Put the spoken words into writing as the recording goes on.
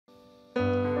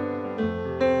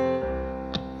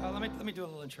me do a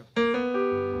little intro.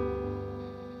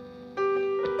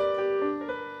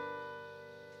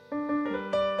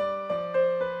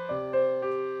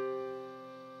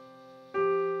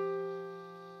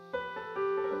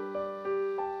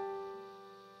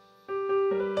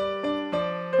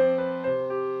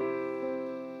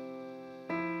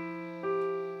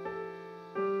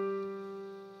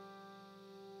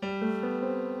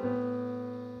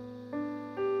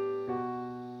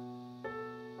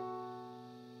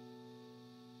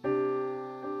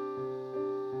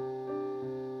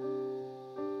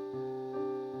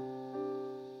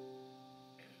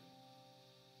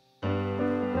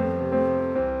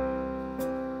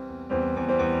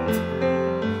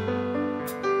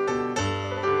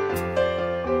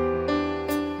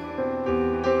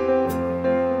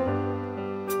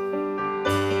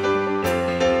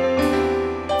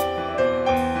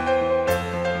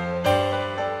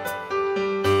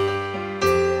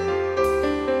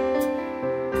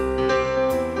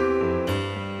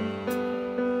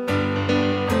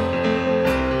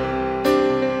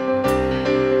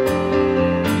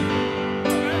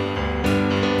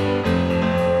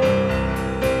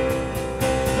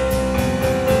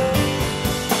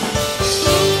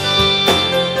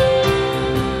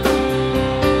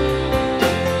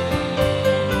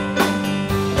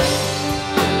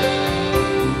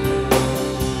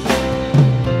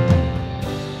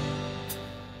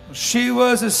 She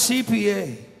was a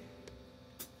CPA,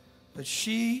 but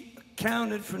she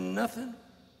accounted for nothing.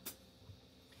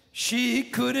 She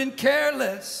couldn't care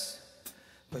less,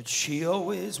 but she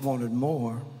always wanted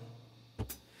more.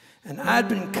 And I'd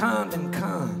been conned and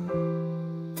conned,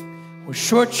 was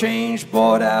shortchanged,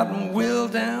 bought out, and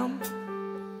willed down.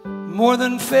 More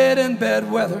than fate and bad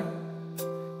weather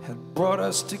had brought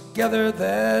us together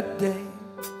that day.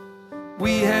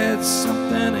 We had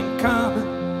something in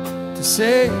common to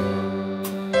say.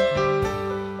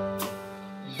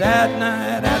 That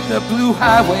night at the Blue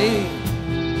Highway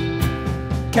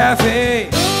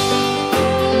Cafe,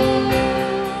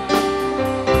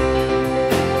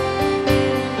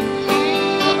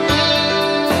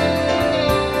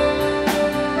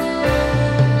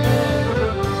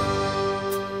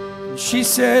 she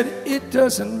said, it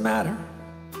doesn't matter,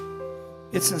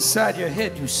 it's inside your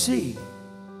head, you see.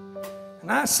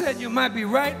 And I said, you might be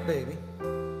right, baby,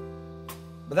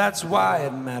 but that's why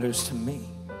it matters to me.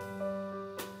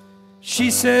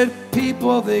 She said,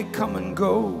 people, they come and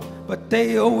go, but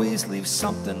they always leave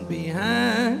something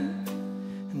behind.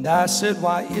 And I said,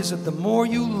 why is it the more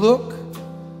you look,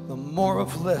 the more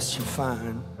of less you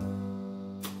find?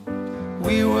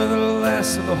 We were the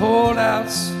last of the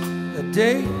holdouts that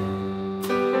day.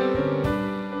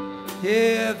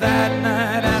 Yeah, that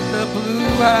night at the Blue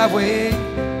Highway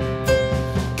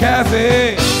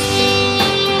Cafe.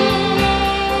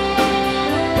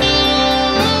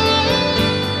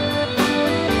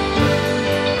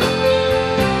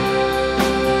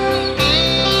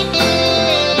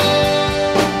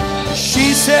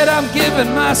 She said, I'm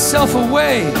giving myself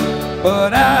away,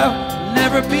 but I'll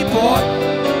never be bought.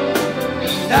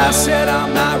 And I said,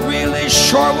 I'm not really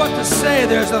sure what to say.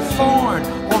 There's a thorn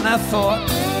on that thought.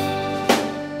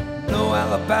 No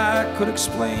alibi could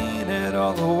explain it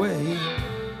all away.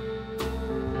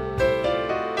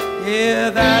 Yeah,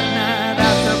 that night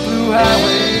at the Blue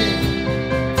Highway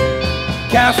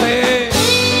Cafe.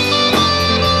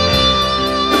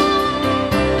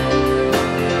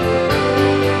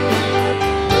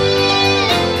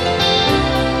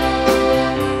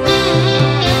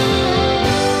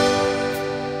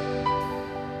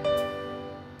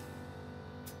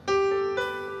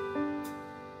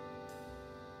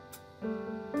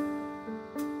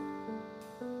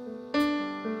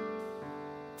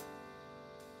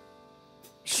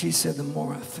 She said, the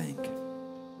more I think,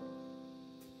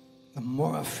 the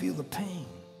more I feel the pain.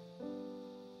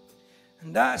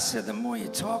 And I said, the more you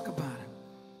talk about it,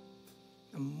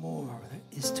 the more there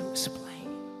is to explain.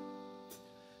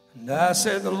 And I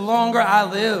said, the longer I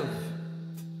live,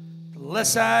 the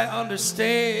less I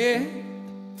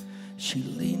understand. She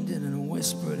leaned in and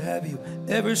whispered, have you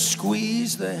ever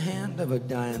squeezed the hand of a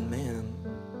dying man?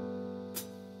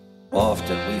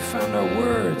 Often we found our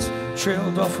words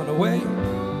trailed off and away.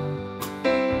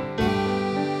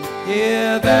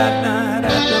 Yeah, that night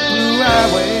at the Blue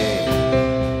Highway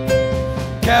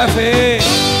Cafe.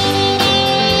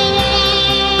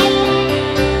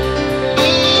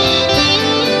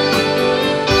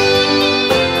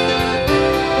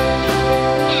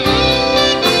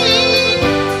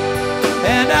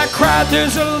 And I cried,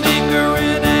 there's a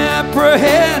lingering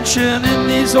apprehension in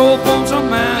these old bones of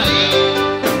mine.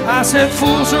 I said,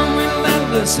 fools are relentless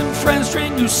endless, and friends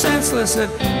drain you senseless,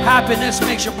 and happiness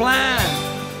makes you blind.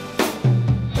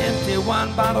 Empty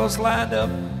wine bottles lined up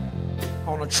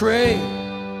on a tray.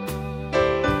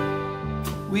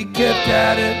 We kept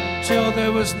at it till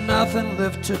there was nothing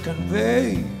left to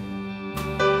convey,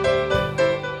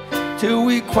 till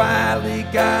we quietly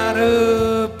got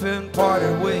up and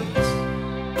parted ways.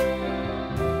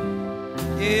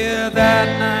 Yeah, that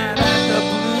night at the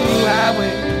Blue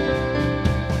Highway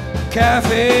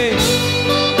Cafe,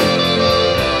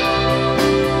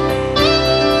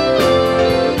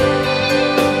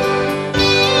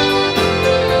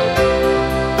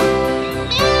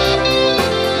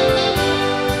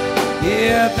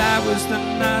 yeah, that was the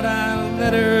night I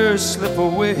let her slip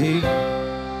away.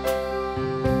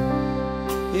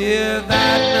 Yeah,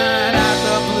 that night at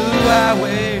the Blue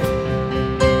Highway